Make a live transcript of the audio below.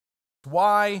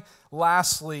Why,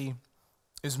 lastly,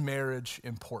 is marriage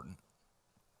important?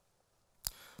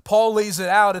 Paul lays it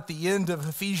out at the end of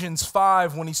Ephesians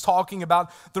 5 when he's talking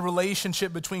about the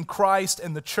relationship between Christ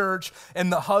and the church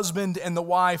and the husband and the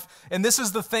wife. And this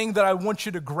is the thing that I want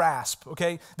you to grasp,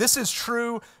 okay? This is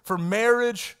true for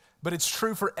marriage, but it's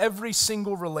true for every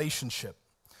single relationship.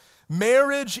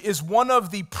 Marriage is one of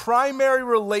the primary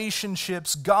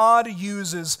relationships God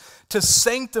uses to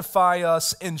sanctify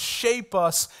us and shape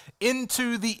us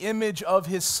into the image of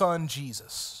His Son,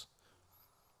 Jesus.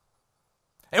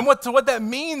 And what that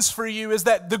means for you is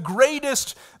that the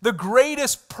greatest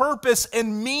purpose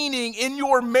and meaning in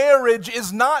your marriage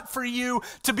is not for you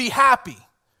to be happy.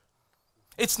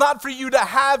 It's not for you to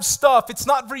have stuff. It's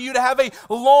not for you to have a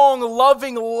long,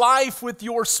 loving life with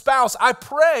your spouse. I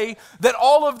pray that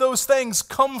all of those things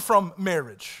come from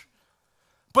marriage.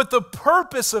 But the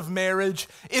purpose of marriage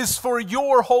is for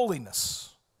your holiness.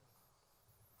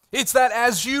 It's that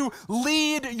as you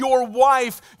lead your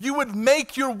wife, you would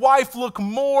make your wife look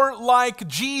more like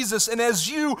Jesus. And as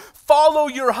you follow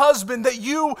your husband, that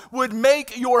you would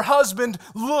make your husband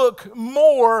look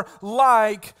more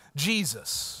like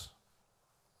Jesus.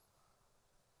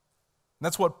 And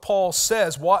that's what Paul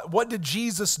says. What did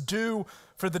Jesus do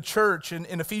for the church?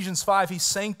 In Ephesians 5, He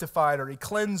sanctified her, He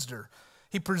cleansed her.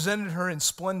 He presented her in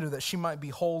splendor that she might be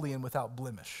holy and without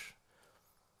blemish.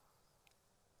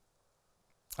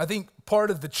 I think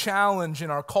part of the challenge in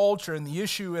our culture and the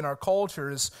issue in our culture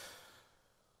is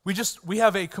we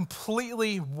have a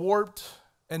completely warped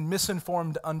and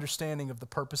misinformed understanding of the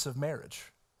purpose of marriage.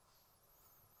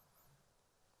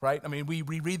 Right? I mean, we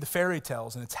read the fairy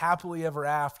tales and it's happily ever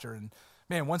after. And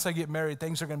man, once I get married,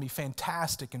 things are going to be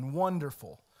fantastic and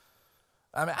wonderful.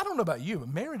 I mean, I don't know about you, but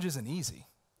marriage isn't easy.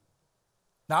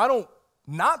 Now, I don't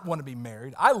not want to be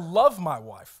married. I love my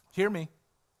wife. Hear me,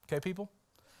 okay, people?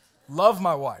 Love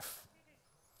my wife.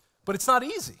 But it's not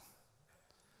easy.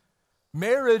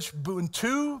 Marriage, when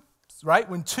two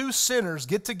sinners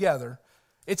get together,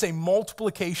 it's a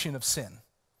multiplication of sin.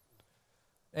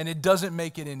 And it doesn't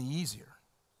make it any easier.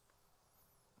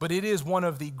 But it is one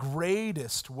of the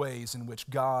greatest ways in which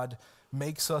God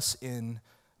makes us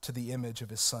into the image of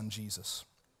His Son, Jesus.